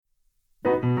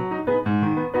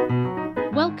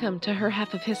Welcome to Her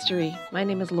Half of History. My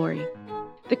name is Lori.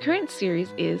 The current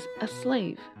series is A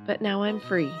Slave, but Now I'm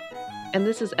Free. And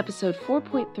this is episode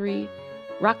 4.3,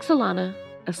 Roxelana,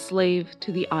 a Slave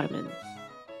to the Ottomans.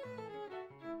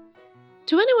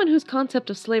 To anyone whose concept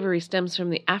of slavery stems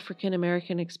from the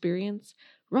African-American experience,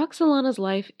 Roxelana's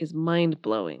life is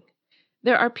mind-blowing.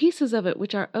 There are pieces of it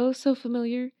which are oh so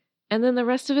familiar, and then the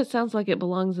rest of it sounds like it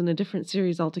belongs in a different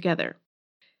series altogether.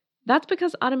 That's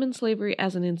because Ottoman slavery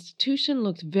as an institution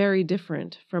looked very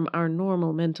different from our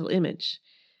normal mental image,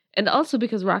 and also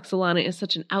because Roxelana is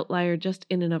such an outlier just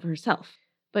in and of herself.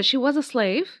 But she was a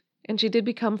slave, and she did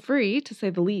become free, to say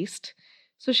the least,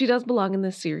 so she does belong in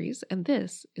this series, and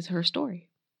this is her story.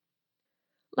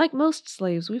 Like most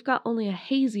slaves, we've got only a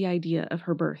hazy idea of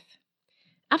her birth.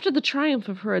 After the triumph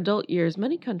of her adult years,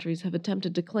 many countries have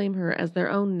attempted to claim her as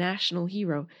their own national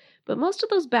hero, but most of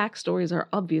those backstories are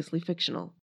obviously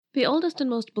fictional. The oldest and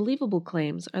most believable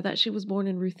claims are that she was born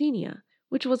in Ruthenia,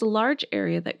 which was a large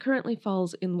area that currently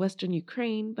falls in western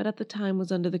Ukraine, but at the time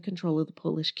was under the control of the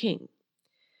Polish king.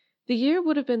 The year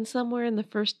would have been somewhere in the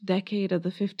first decade of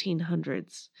the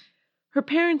 1500s. Her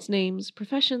parents' names,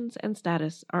 professions, and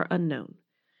status are unknown.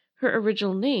 Her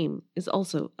original name is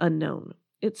also unknown.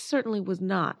 It certainly was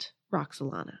not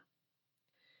Roxelana.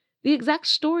 The exact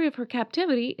story of her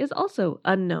captivity is also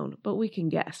unknown, but we can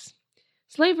guess.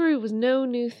 Slavery was no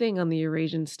new thing on the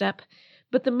Eurasian steppe,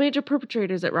 but the major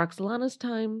perpetrators at Roxelana's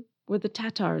time were the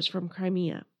Tatars from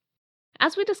Crimea.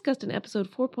 As we discussed in episode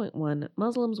 4.1,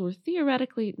 Muslims were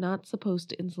theoretically not supposed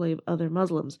to enslave other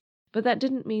Muslims, but that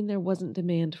didn't mean there wasn't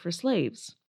demand for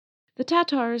slaves. The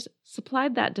Tatars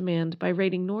supplied that demand by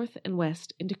raiding north and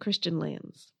west into Christian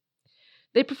lands.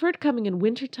 They preferred coming in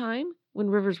wintertime, when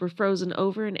rivers were frozen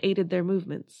over and aided their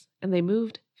movements, and they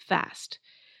moved fast.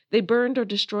 They burned or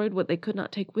destroyed what they could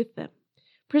not take with them.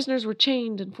 Prisoners were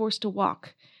chained and forced to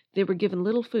walk. They were given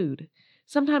little food.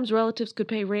 Sometimes relatives could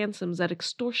pay ransoms at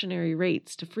extortionary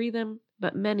rates to free them,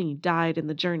 but many died in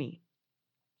the journey.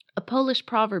 A Polish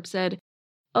proverb said,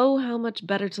 "Oh, how much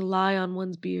better to lie on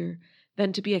one's bier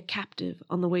than to be a captive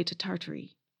on the way to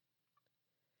Tartary."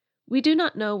 We do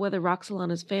not know whether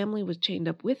Roxelana's family was chained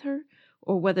up with her,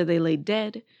 or whether they lay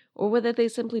dead, or whether they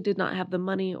simply did not have the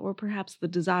money or perhaps the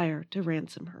desire to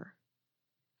ransom her.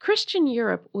 Christian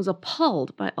Europe was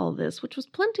appalled by all this, which was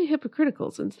plenty hypocritical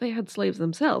since they had slaves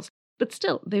themselves, but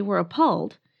still they were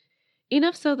appalled,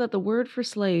 enough so that the word for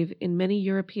slave in many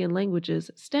European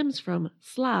languages stems from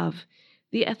Slav,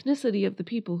 the ethnicity of the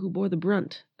people who bore the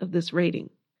brunt of this raiding.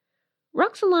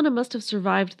 Roxelana must have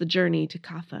survived the journey to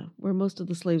Kaffa, where most of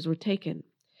the slaves were taken.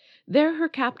 There her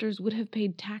captors would have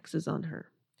paid taxes on her.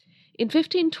 In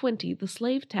 1520, the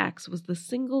slave tax was the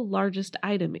single largest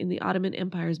item in the Ottoman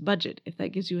Empire's budget, if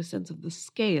that gives you a sense of the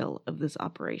scale of this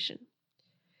operation.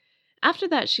 After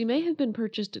that, she may have been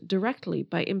purchased directly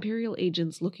by imperial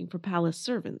agents looking for palace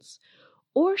servants,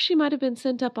 or she might have been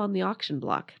sent up on the auction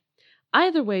block.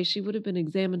 Either way, she would have been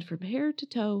examined from hair to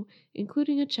toe,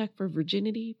 including a check for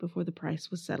virginity before the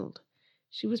price was settled.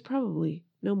 She was probably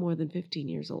no more than 15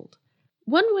 years old.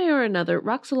 One way or another,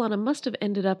 Roxelana must have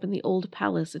ended up in the old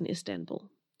palace in Istanbul.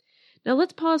 Now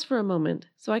let's pause for a moment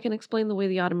so I can explain the way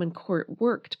the Ottoman court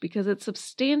worked, because it's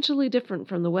substantially different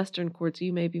from the Western courts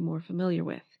you may be more familiar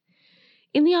with.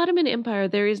 In the Ottoman Empire,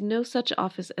 there is no such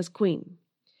office as queen.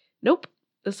 Nope.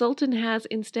 The Sultan has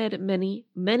instead many,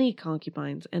 many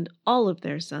concubines, and all of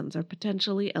their sons are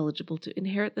potentially eligible to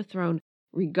inherit the throne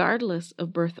regardless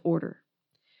of birth order.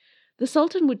 The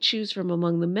Sultan would choose from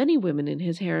among the many women in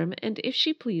his harem, and if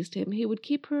she pleased him, he would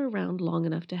keep her around long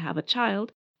enough to have a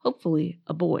child, hopefully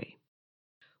a boy.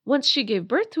 Once she gave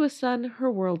birth to a son,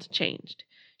 her world changed.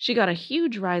 She got a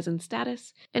huge rise in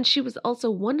status, and she was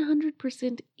also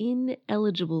 100%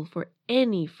 ineligible for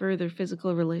any further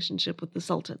physical relationship with the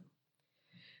Sultan.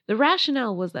 The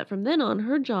rationale was that from then on,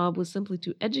 her job was simply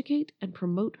to educate and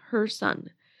promote her son.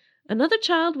 Another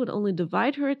child would only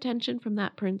divide her attention from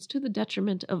that prince to the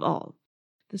detriment of all.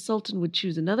 The Sultan would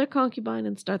choose another concubine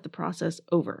and start the process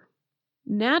over.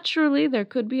 Naturally, there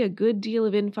could be a good deal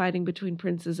of infighting between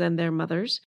princes and their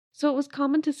mothers, so it was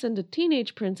common to send a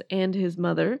teenage prince and his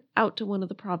mother out to one of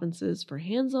the provinces for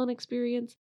hands-on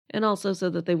experience, and also so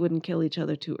that they wouldn't kill each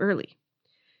other too early.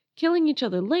 Killing each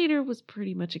other later was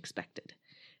pretty much expected.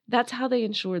 That's how they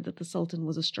ensured that the Sultan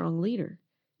was a strong leader.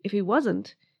 If he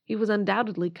wasn't, he was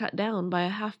undoubtedly cut down by a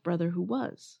half-brother who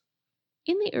was.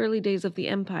 In the early days of the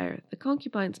empire, the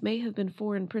concubines may have been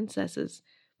foreign princesses,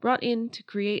 brought in to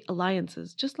create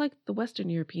alliances, just like the Western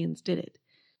Europeans did it.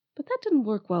 But that didn't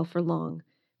work well for long,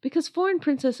 because foreign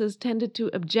princesses tended to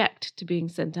object to being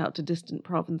sent out to distant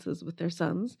provinces with their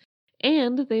sons,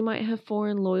 And they might have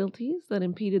foreign loyalties that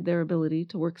impeded their ability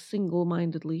to work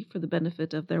single-mindedly for the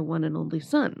benefit of their one and only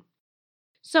son.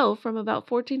 So, from about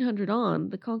 1400 on,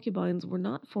 the concubines were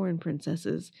not foreign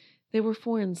princesses, they were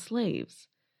foreign slaves.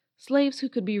 Slaves who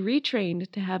could be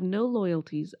retrained to have no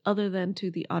loyalties other than to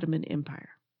the Ottoman Empire.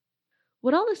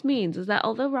 What all this means is that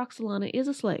although Roxelana is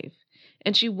a slave,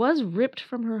 and she was ripped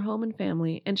from her home and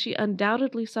family, and she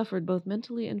undoubtedly suffered both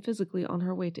mentally and physically on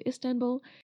her way to Istanbul,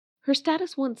 her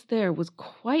status once there was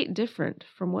quite different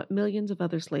from what millions of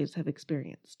other slaves have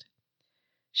experienced.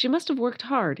 She must have worked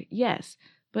hard, yes,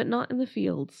 but not in the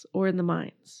fields or in the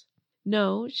mines.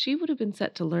 No, she would have been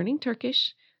set to learning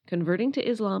Turkish, converting to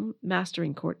Islam,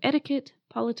 mastering court etiquette,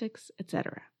 politics,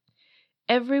 etc.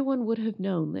 Everyone would have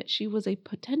known that she was a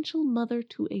potential mother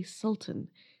to a sultan,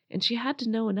 and she had to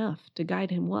know enough to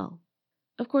guide him well.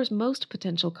 Of course, most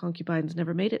potential concubines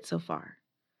never made it so far.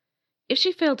 If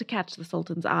she failed to catch the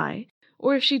sultan's eye,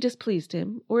 or if she displeased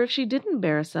him, or if she didn't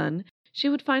bear a son, she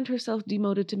would find herself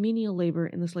demoted to menial labor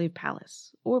in the slave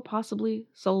palace, or possibly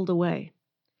sold away.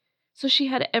 So she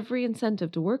had every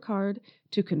incentive to work hard,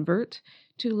 to convert,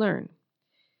 to learn.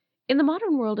 In the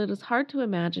modern world, it is hard to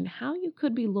imagine how you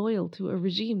could be loyal to a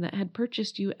regime that had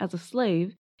purchased you as a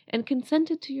slave and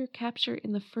consented to your capture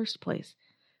in the first place.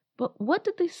 But what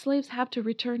did these slaves have to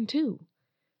return to?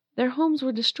 Their homes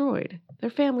were destroyed, their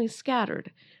families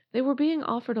scattered. They were being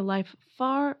offered a life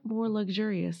far more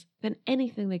luxurious than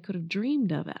anything they could have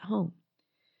dreamed of at home.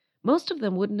 Most of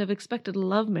them wouldn't have expected a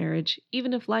love marriage,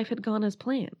 even if life had gone as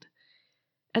planned.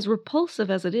 As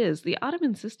repulsive as it is, the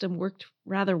Ottoman system worked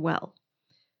rather well.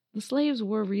 The slaves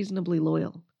were reasonably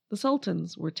loyal. The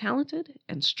sultans were talented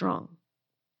and strong.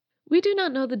 We do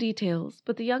not know the details,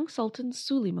 but the young Sultan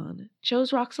Suleiman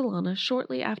chose Roxelana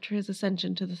shortly after his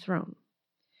ascension to the throne.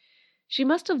 She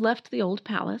must have left the old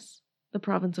palace, the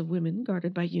province of women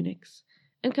guarded by eunuchs,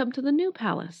 and come to the new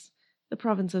palace, the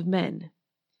province of men.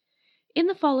 In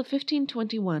the fall of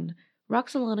 1521,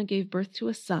 Roxelana gave birth to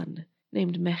a son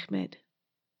named Mehmed.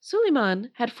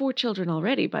 Suleiman had 4 children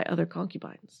already by other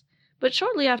concubines, but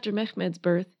shortly after Mehmed's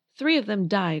birth, 3 of them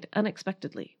died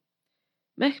unexpectedly.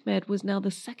 Mehmed was now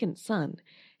the second son,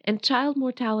 and child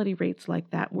mortality rates like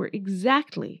that were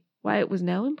exactly why it was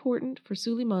now important for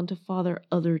Suleiman to father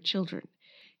other children.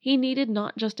 He needed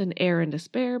not just an heir and a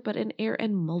spare, but an heir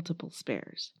and multiple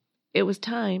spares. It was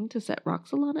time to set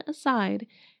Roxelana aside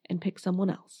and pick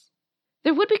someone else.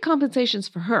 There would be compensations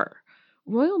for her.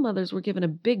 Royal mothers were given a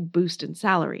big boost in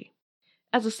salary.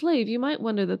 As a slave, you might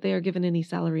wonder that they are given any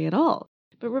salary at all,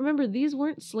 but remember, these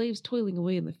weren't slaves toiling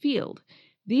away in the field.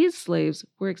 These slaves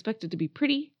were expected to be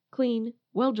pretty, clean,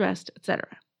 well-dressed,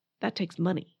 etc. That takes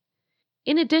money.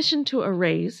 In addition to a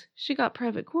raise, she got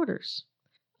private quarters.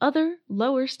 Other,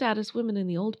 lower-status women in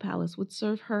the old palace would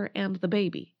serve her and the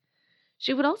baby.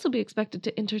 She would also be expected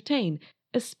to entertain,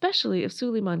 especially if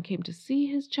Suleiman came to see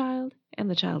his child and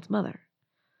the child's mother.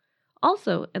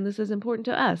 Also, and this is important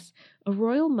to us, a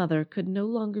royal mother could no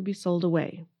longer be sold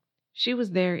away. She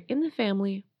was there in the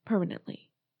family permanently.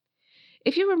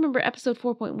 If you remember episode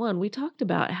 4.1, we talked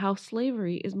about how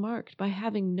slavery is marked by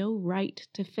having no right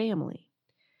to family.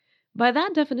 By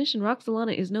that definition,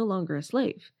 Roxelana is no longer a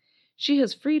slave. She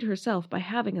has freed herself by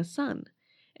having a son,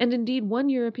 and indeed one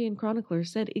European chronicler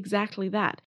said exactly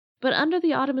that, but under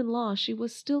the Ottoman law she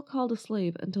was still called a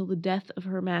slave until the death of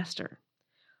her master.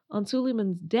 On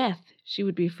Suleiman's death, she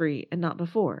would be free and not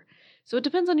before, so it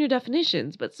depends on your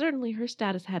definitions, but certainly her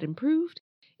status had improved,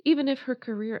 even if her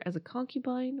career as a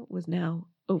concubine was now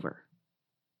over.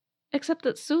 Except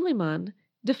that Suleiman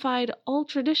defied all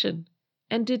tradition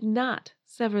and did not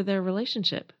sever their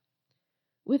relationship.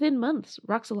 Within months,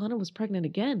 Roxelana was pregnant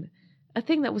again, a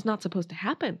thing that was not supposed to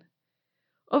happen.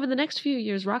 Over the next few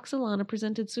years, Roxelana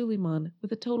presented Suleiman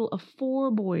with a total of 4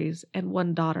 boys and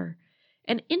 1 daughter,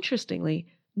 and interestingly,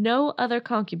 no other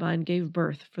concubine gave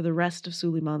birth for the rest of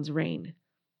Suleiman's reign.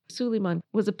 Suleiman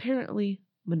was apparently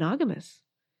monogamous.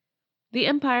 The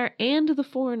empire and the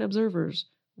foreign observers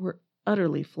were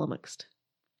utterly flummoxed.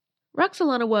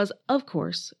 Roxelana was, of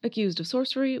course, accused of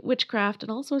sorcery, witchcraft, and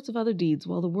all sorts of other deeds,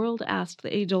 while the world asked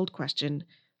the age-old question,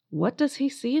 what does he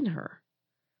see in her?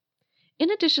 In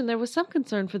addition, there was some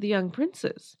concern for the young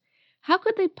princes. How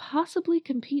could they possibly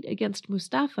compete against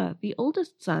Mustafa, the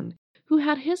oldest son, who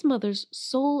had his mother's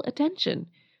sole attention,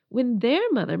 when their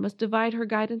mother must divide her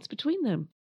guidance between them?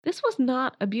 This was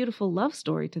not a beautiful love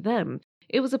story to them.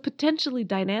 It was a potentially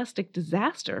dynastic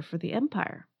disaster for the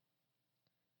empire.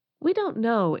 We don't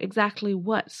know exactly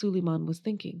what Suleiman was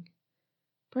thinking.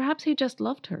 Perhaps he just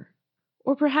loved her.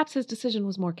 Or perhaps his decision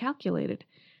was more calculated.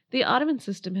 The Ottoman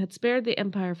system had spared the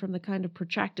empire from the kind of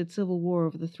protracted civil war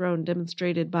over the throne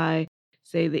demonstrated by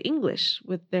say, the English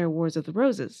with their Wars of the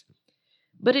Roses.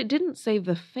 But it didn't save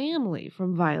the family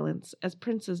from violence as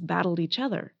princes battled each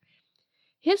other.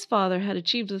 His father had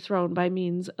achieved the throne by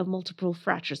means of multiple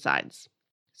fratricides.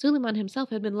 Suleiman himself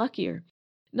had been luckier.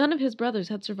 None of his brothers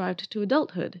had survived to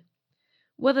adulthood.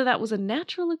 Whether that was a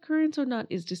natural occurrence or not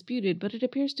is disputed, but it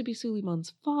appears to be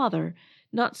Suleiman's father,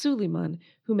 not Suleiman,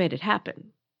 who made it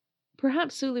happen.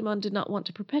 Perhaps Suleiman did not want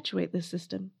to perpetuate this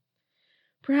system.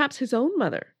 Perhaps his own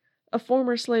mother, a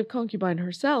former slave concubine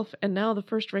herself and now the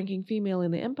first-ranking female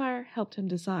in the empire, helped him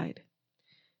decide.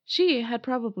 She had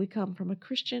probably come from a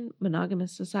Christian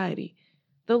monogamous society,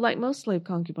 though like most slave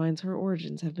concubines her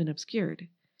origins have been obscured.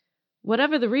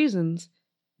 Whatever the reasons,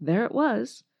 there it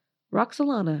was,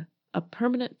 Roxelana, a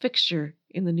permanent fixture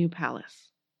in the new palace.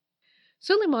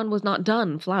 Suleiman was not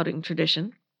done flouting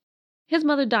tradition. His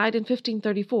mother died in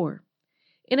 1534.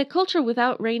 In a culture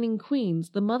without reigning queens,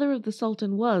 the mother of the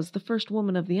Sultan was the first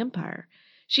woman of the empire.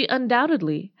 She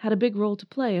undoubtedly had a big role to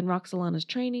play in Roxelana's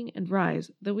training and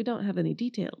rise, though we don't have any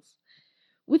details.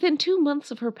 Within 2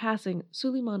 months of her passing,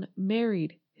 Suleiman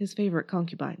married his favorite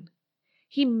concubine.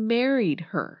 He married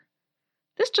her.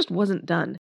 This just wasn't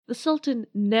done. The Sultan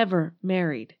never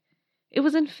married. It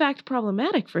was in fact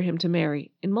problematic for him to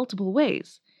marry in multiple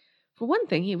ways. For one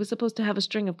thing, he was supposed to have a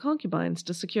string of concubines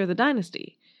to secure the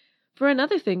dynasty. For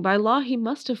another thing, by law he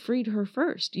must have freed her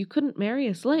first. You couldn't marry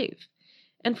a slave.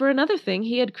 And for another thing,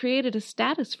 he had created a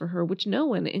status for her which no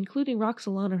one, including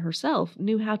Roxelana herself,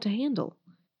 knew how to handle.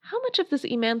 How much of this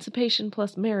emancipation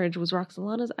plus marriage was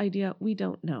Roxelana's idea, we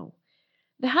don't know.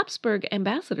 The Habsburg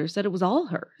ambassador said it was all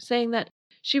her, saying that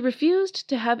she refused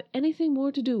to have anything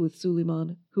more to do with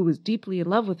Suleiman, who was deeply in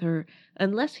love with her,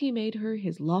 unless he made her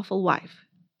his lawful wife.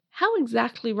 How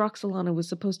exactly Roxelana was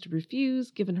supposed to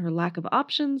refuse, given her lack of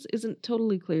options, isn't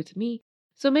totally clear to me,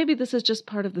 so maybe this is just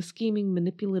part of the scheming,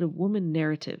 manipulative woman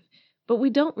narrative, but we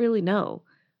don't really know.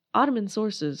 Ottoman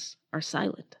sources are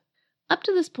silent. Up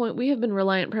to this point, we have been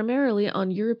reliant primarily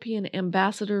on European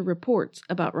ambassador reports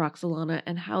about Roxelana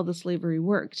and how the slavery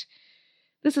worked.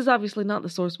 This is obviously not the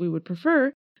source we would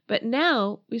prefer, but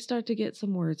now we start to get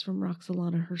some words from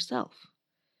Roxelana herself.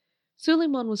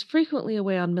 Suleiman was frequently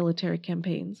away on military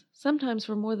campaigns, sometimes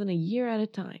for more than a year at a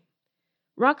time.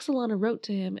 Roxelana wrote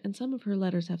to him, and some of her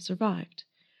letters have survived.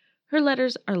 Her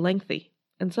letters are lengthy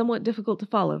and somewhat difficult to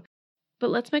follow, but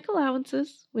let's make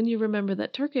allowances when you remember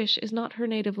that Turkish is not her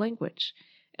native language,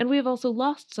 and we have also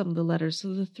lost some of the letters,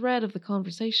 so the thread of the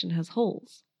conversation has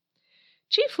holes.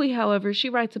 Chiefly, however, she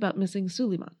writes about missing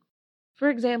Suleiman. For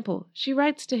example, she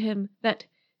writes to him that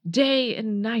day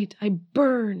and night I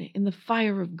burn in the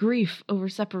fire of grief over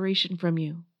separation from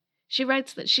you. She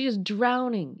writes that she is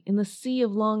drowning in the sea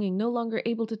of longing, no longer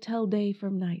able to tell day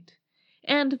from night,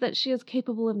 and that she is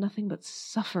capable of nothing but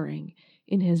suffering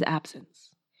in his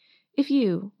absence. If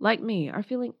you, like me, are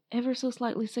feeling ever so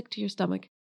slightly sick to your stomach,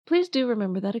 please do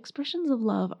remember that expressions of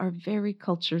love are very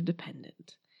culture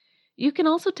dependent. You can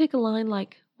also take a line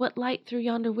like, "What light through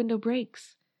yonder window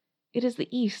breaks? It is the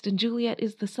east, and Juliet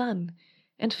is the sun,"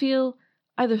 and feel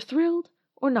either thrilled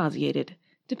or nauseated,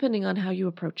 depending on how you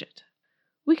approach it.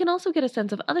 We can also get a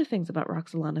sense of other things about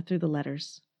Roxelana through the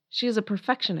letters. She is a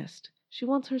perfectionist. She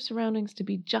wants her surroundings to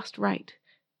be just right.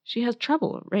 She has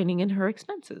trouble reining in her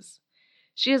expenses.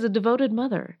 She is a devoted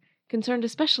mother, concerned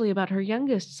especially about her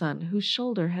youngest son, whose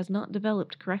shoulder has not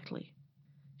developed correctly.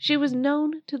 She was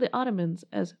known to the Ottomans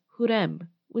as Hurrem,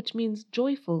 which means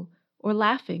joyful or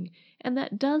laughing, and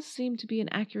that does seem to be an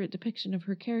accurate depiction of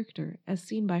her character as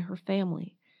seen by her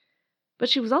family. But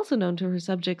she was also known to her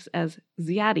subjects as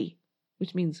Ziadi,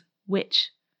 which means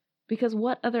witch, because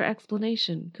what other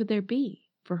explanation could there be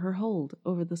for her hold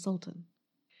over the Sultan?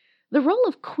 The role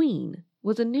of queen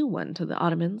was a new one to the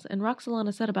Ottomans, and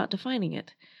Roxelana set about defining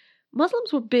it.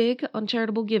 Muslims were big on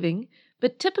charitable giving,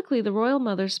 but typically the royal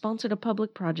mother sponsored a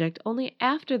public project only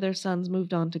after their sons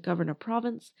moved on to govern a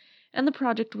province, and the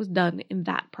project was done in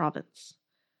that province.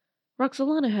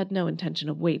 Roxelana had no intention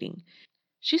of waiting.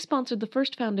 She sponsored the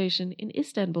first foundation in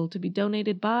Istanbul to be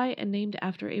donated by and named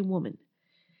after a woman.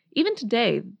 Even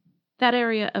today, that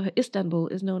area of Istanbul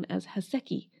is known as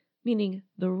Haseki, meaning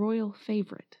the royal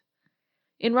favorite.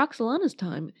 In Roxelana's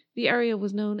time, the area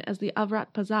was known as the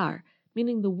Avrat Pazar,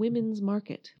 meaning the women's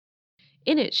market.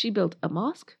 In it, she built a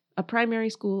mosque, a primary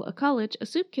school, a college, a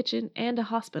soup kitchen, and a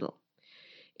hospital.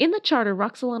 In the charter,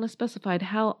 Roxelana specified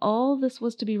how all this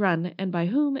was to be run, and by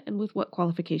whom, and with what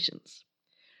qualifications.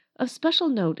 Of special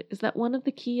note is that one of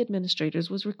the key administrators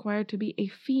was required to be a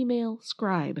female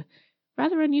scribe,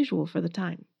 rather unusual for the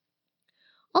time.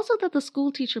 Also that the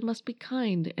school teacher must be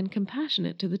kind and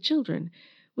compassionate to the children,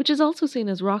 which is also seen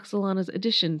as Roxelana's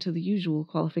addition to the usual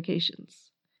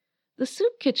qualifications. The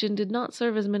soup kitchen did not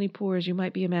serve as many poor as you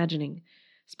might be imagining.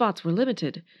 Spots were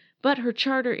limited, but her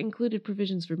charter included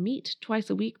provisions for meat twice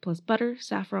a week, plus butter,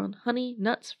 saffron, honey,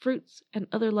 nuts, fruits, and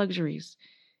other luxuries.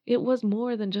 It was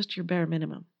more than just your bare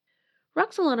minimum.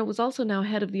 Roxelana was also now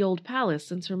head of the old palace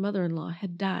since her mother-in-law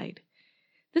had died.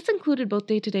 This included both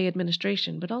day-to-day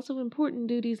administration, but also important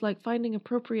duties like finding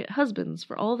appropriate husbands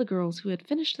for all the girls who had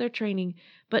finished their training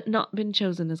but not been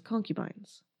chosen as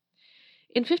concubines.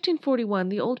 In 1541,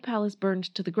 the old palace burned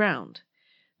to the ground.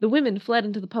 The women fled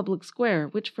into the public square,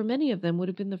 which for many of them would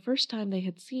have been the first time they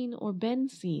had seen or been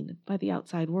seen by the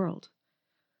outside world.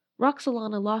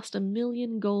 Roxelana lost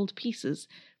 1,000,000 gold pieces,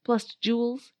 plus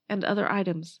jewels and other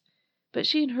items, but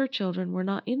she and her children were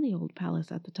not in the old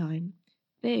palace at the time.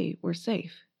 They were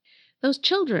safe. Those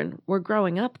children were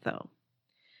growing up, though.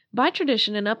 By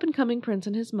tradition, an up-and-coming prince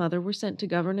and his mother were sent to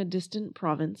govern a distant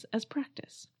province as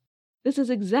practice. This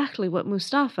is exactly what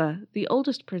Mustafa, the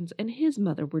oldest prince, and his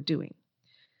mother were doing.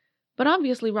 But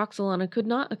obviously Roxelana could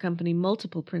not accompany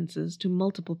multiple princes to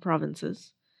multiple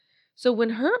provinces. So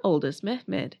when her oldest,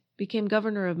 Mehmed, became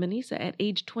governor of Manisa at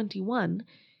age 21,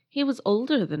 he was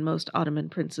older than most Ottoman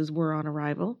princes were on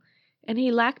arrival, and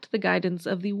he lacked the guidance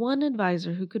of the one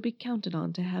advisor who could be counted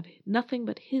on to have nothing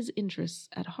but his interests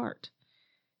at heart,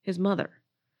 his mother.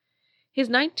 His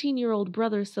 19-year-old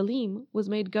brother Selim was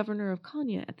made governor of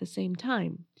Konya at the same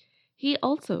time. He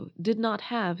also did not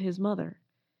have his mother.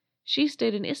 She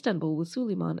stayed in Istanbul with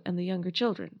Suleiman and the younger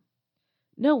children.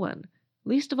 No one,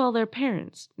 least of all their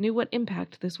parents, knew what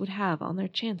impact this would have on their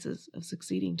chances of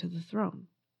succeeding to the throne.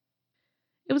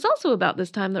 It was also about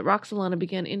this time that Roxelana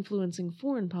began influencing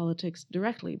foreign politics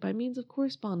directly by means of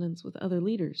correspondence with other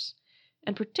leaders,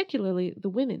 and particularly the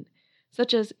women,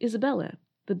 such as Isabella,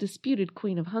 the disputed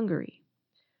Queen of Hungary.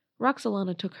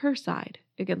 Roxelana took her side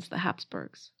against the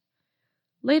Habsburgs.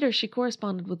 Later she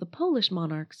corresponded with the Polish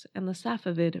monarchs and the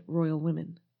Safavid royal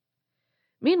women.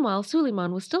 Meanwhile,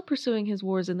 Suleiman was still pursuing his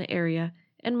wars in the area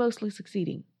and mostly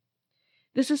succeeding.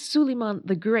 This is Suleiman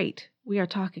the Great we are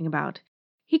talking about.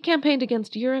 He campaigned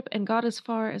against Europe and got as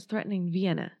far as threatening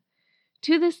Vienna.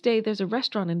 To this day, there's a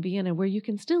restaurant in Vienna where you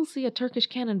can still see a Turkish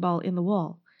cannonball in the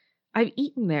wall. I've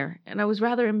eaten there, and I was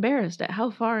rather embarrassed at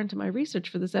how far into my research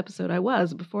for this episode I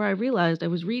was before I realized I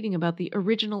was reading about the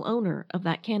original owner of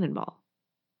that cannonball.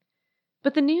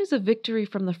 But the news of victory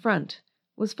from the front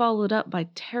was followed up by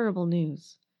terrible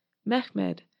news.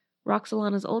 Mehmed,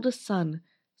 Roxelana's oldest son,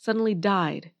 suddenly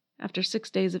died after 6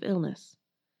 days of illness.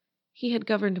 He had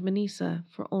governed Manisa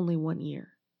for only 1 year.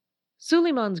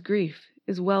 Suleiman's grief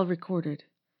is well recorded.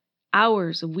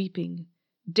 Hours of weeping,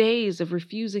 days of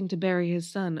refusing to bury his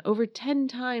son, over 10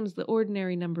 times the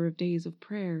ordinary number of days of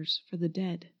prayers for the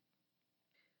dead.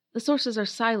 The sources are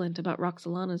silent about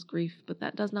Roxelana's grief, but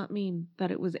that does not mean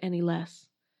that it was any less.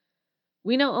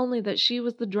 We know only that she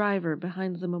was the driver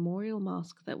behind the memorial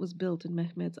mosque that was built in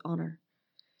Mehmed's honor.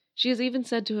 She is even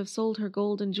said to have sold her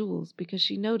gold and jewels because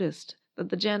she noticed that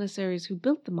the janissaries who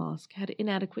built the mosque had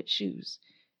inadequate shoes,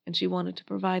 and she wanted to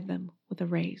provide them with a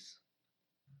raise.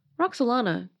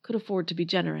 Roxelana could afford to be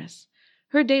generous.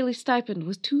 Her daily stipend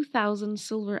was 2,000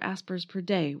 silver aspers per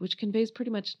day, which conveys pretty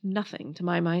much nothing to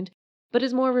my mind, but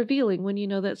is more revealing when you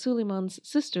know that Suleiman's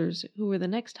sisters, who were the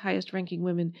next highest-ranking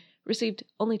women, received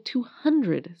only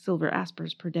 200 silver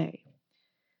aspers per day.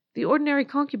 The ordinary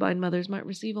concubine mothers might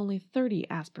receive only 30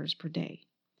 aspers per day.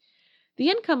 The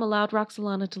income allowed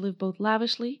Roxelana to live both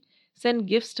lavishly, send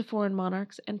gifts to foreign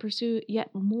monarchs, and pursue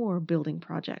yet more building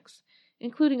projects,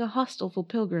 including a hostel for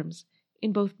pilgrims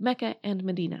in both Mecca and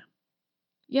Medina.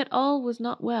 Yet all was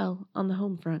not well on the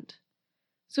home front.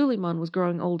 Suleiman was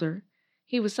growing older.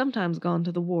 He was sometimes gone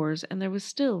to the wars, and there was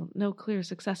still no clear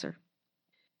successor.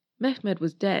 Mehmed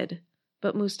was dead,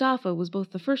 but Mustafa was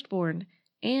both the firstborn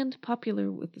and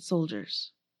popular with the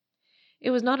soldiers. It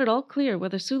was not at all clear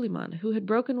whether Suleiman, who had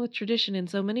broken with tradition in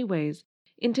so many ways,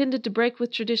 intended to break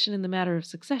with tradition in the matter of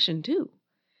succession, too.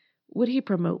 Would he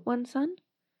promote one son?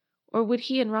 Or would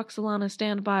he and Roxelana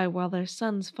stand by while their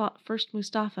sons fought first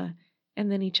Mustafa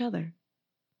and then each other?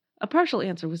 A partial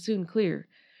answer was soon clear.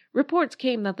 Reports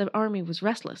came that the army was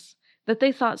restless, that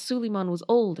they thought Suleiman was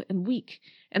old and weak,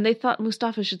 and they thought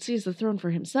Mustafa should seize the throne for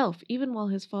himself, even while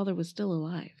his father was still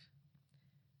alive.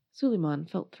 Suleiman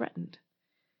felt threatened.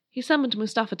 He summoned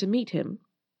Mustafa to meet him.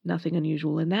 Nothing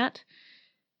unusual in that.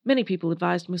 Many people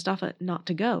advised Mustafa not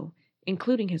to go,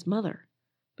 including his mother,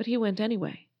 but he went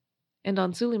anyway, and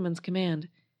on Suleiman's command,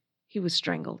 he was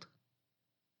strangled.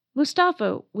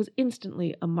 Mustafa was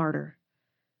instantly a martyr.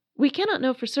 We cannot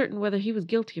know for certain whether he was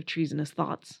guilty of treasonous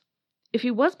thoughts. If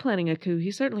he was planning a coup, he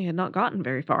certainly had not gotten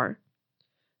very far.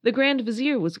 The Grand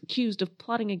Vizier was accused of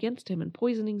plotting against him and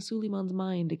poisoning Suleiman's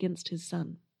mind against his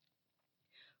son.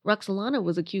 Roxelana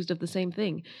was accused of the same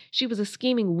thing. She was a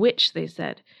scheming witch, they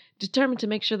said, determined to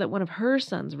make sure that one of her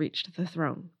sons reached the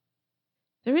throne.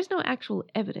 There is no actual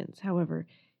evidence, however.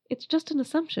 It's just an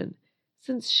assumption,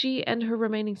 since she and her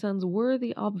remaining sons were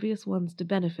the obvious ones to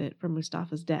benefit from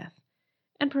Mustafa's death.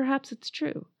 And perhaps it's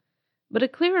true. But a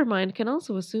clearer mind can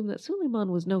also assume that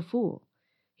Suleiman was no fool.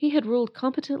 He had ruled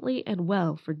competently and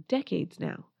well for decades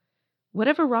now.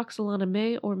 Whatever Roxelana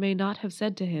may or may not have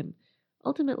said to him,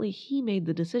 ultimately he made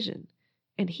the decision,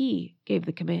 and he gave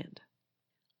the command.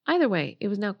 Either way, it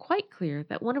was now quite clear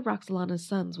that one of Roxelana's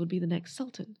sons would be the next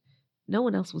sultan. No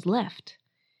one else was left.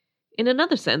 In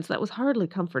another sense, that was hardly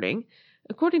comforting.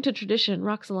 According to tradition,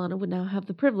 Roxelana would now have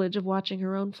the privilege of watching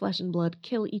her own flesh and blood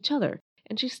kill each other,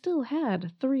 and she still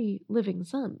had 3 living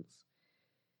sons.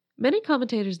 Many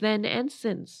commentators then and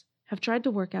since have tried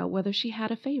to work out whether she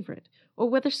had a favorite, or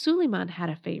whether Suleiman had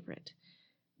a favorite.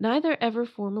 Neither ever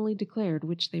formally declared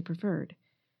which they preferred,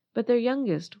 but their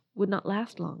youngest would not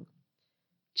last long.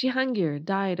 Cihangir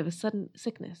died of a sudden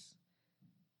sickness.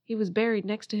 He was buried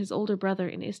next to his older brother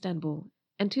in Istanbul,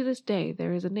 and to this day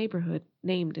there is a neighborhood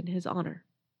named in his honor.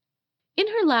 In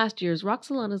her last years,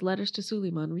 Roxelana's letters to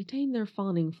Suleiman retain their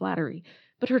fawning flattery,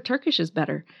 but her Turkish is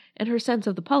better, and her sense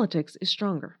of the politics is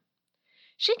stronger.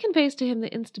 She conveys to him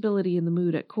the instability in the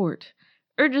mood at court,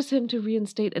 urges him to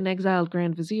reinstate an exiled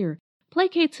Grand Vizier,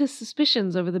 placates his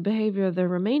suspicions over the behavior of their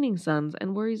remaining sons,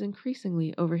 and worries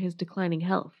increasingly over his declining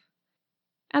health.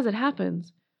 As it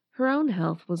happens, her own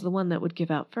health was the one that would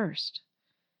give out first.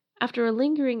 After a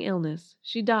lingering illness,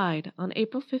 she died on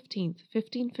April 15,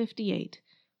 1558,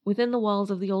 within the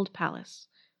walls of the old palace,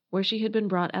 where she had been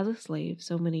brought as a slave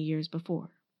so many years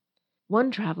before. One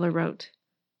traveler wrote,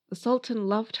 "The Sultan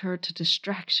loved her to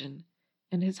distraction,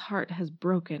 and his heart has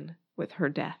broken with her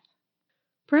death."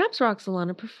 Perhaps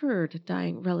Roxelana preferred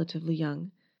dying relatively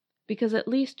young, because at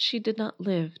least she did not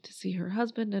live to see her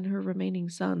husband and her remaining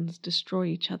sons destroy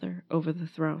each other over the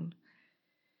throne.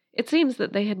 It seems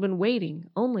that they had been waiting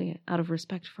only out of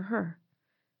respect for her.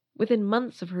 Within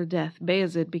months of her death,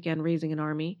 Bayezid began raising an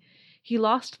army. He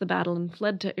lost the battle and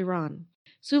fled to Iran.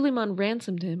 Suleiman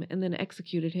ransomed him and then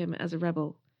executed him as a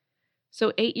rebel.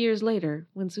 So 8 years later,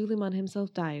 when Suleiman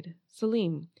himself died,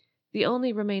 Selim, the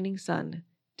only remaining son,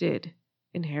 did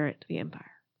inherit the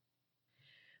empire.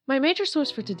 My major source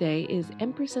for today is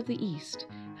Empress of the East,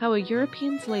 How a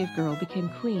European Slave Girl Became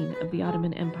Queen of the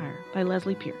Ottoman Empire by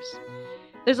Leslie Pierce.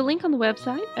 There's a link on the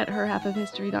website at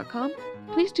herhalfofhistory.com.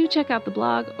 Please do check out the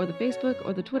blog or the Facebook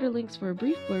or the Twitter links for a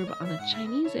brief blurb on a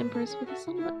Chinese empress with a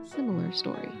somewhat similar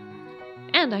story.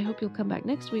 And I hope you'll come back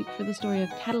next week for the story of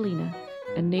Catalina,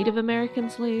 a Native American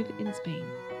slave in Spain.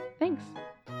 Thanks.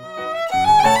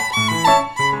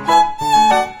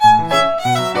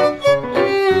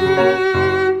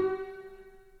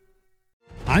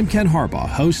 I'm Ken Harbaugh,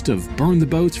 host of Burn the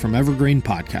Boats from Evergreen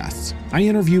Podcasts. I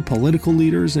interview political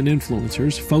leaders and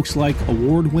influencers, folks like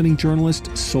award-winning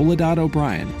journalist Soledad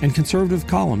O'Brien and conservative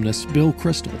columnist Bill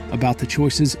Kristol, about the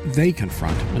choices they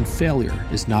confront when failure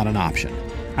is not an option.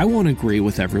 I won't agree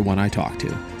with everyone I talk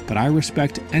to, but I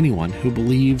respect anyone who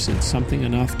believes in something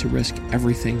enough to risk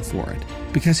everything for it.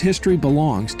 Because history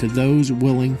belongs to those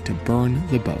willing to burn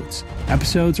the boats.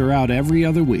 Episodes are out every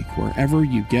other week wherever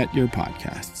you get your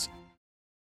podcasts.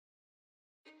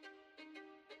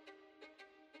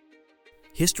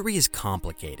 History is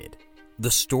complicated.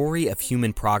 The story of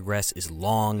human progress is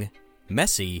long,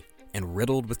 messy, and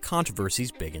riddled with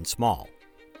controversies big and small.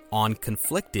 On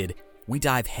Conflicted, we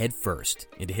dive headfirst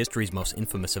into history's most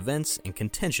infamous events and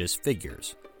contentious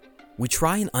figures. We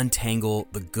try and untangle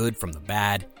the good from the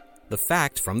bad, the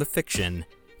fact from the fiction,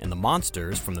 and the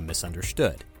monsters from the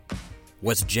misunderstood.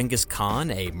 Was Genghis Khan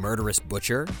a murderous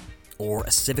butcher or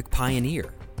a civic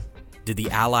pioneer? Did the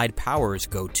Allied powers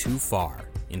go too far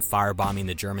in firebombing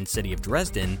the German city of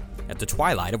Dresden at the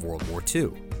twilight of World War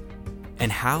II?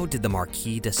 And how did the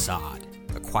Marquis de Sade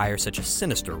acquire such a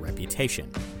sinister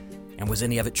reputation? And was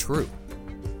any of it true?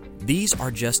 These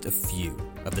are just a few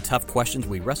of the tough questions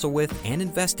we wrestle with and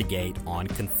investigate on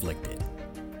Conflicted.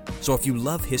 So if you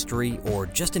love history or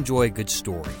just enjoy a good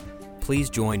story, please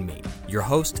join me, your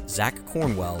host, Zach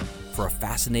Cornwell, for a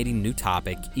fascinating new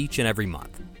topic each and every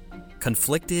month.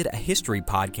 Conflicted, a history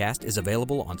podcast, is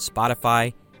available on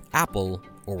Spotify, Apple,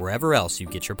 or wherever else you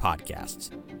get your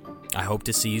podcasts. I hope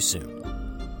to see you soon.